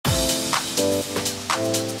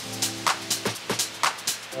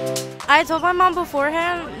I told my mom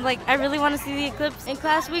beforehand, like, I really want to see the eclipse. In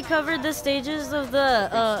class, we covered the stages of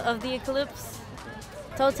the eclipse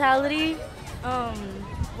totality,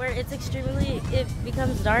 where it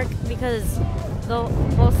becomes dark because the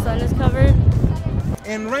whole sun is covered.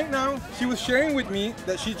 And right now, she was sharing with me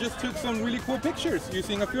that she just took some really cool pictures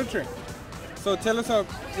using a filter. So tell us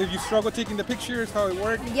if you struggle taking the pictures, how it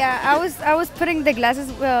worked. Yeah, I was putting the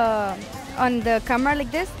glasses on the camera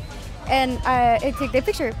like this, and I take the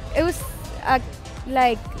picture. It was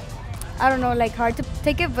like, I don't know, like hard to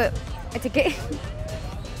take it, but I took it.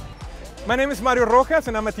 My name is Mario Rojas,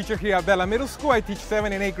 and I'm a teacher here at Vela Middle School. I teach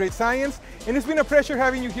 7th and 8th grade science, and it's been a pleasure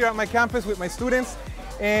having you here at my campus with my students.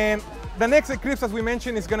 And the next eclipse, as we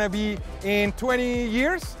mentioned, is going to be in 20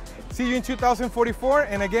 years. See you in 2044,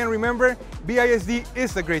 and again, remember, BISD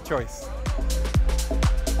is a great choice.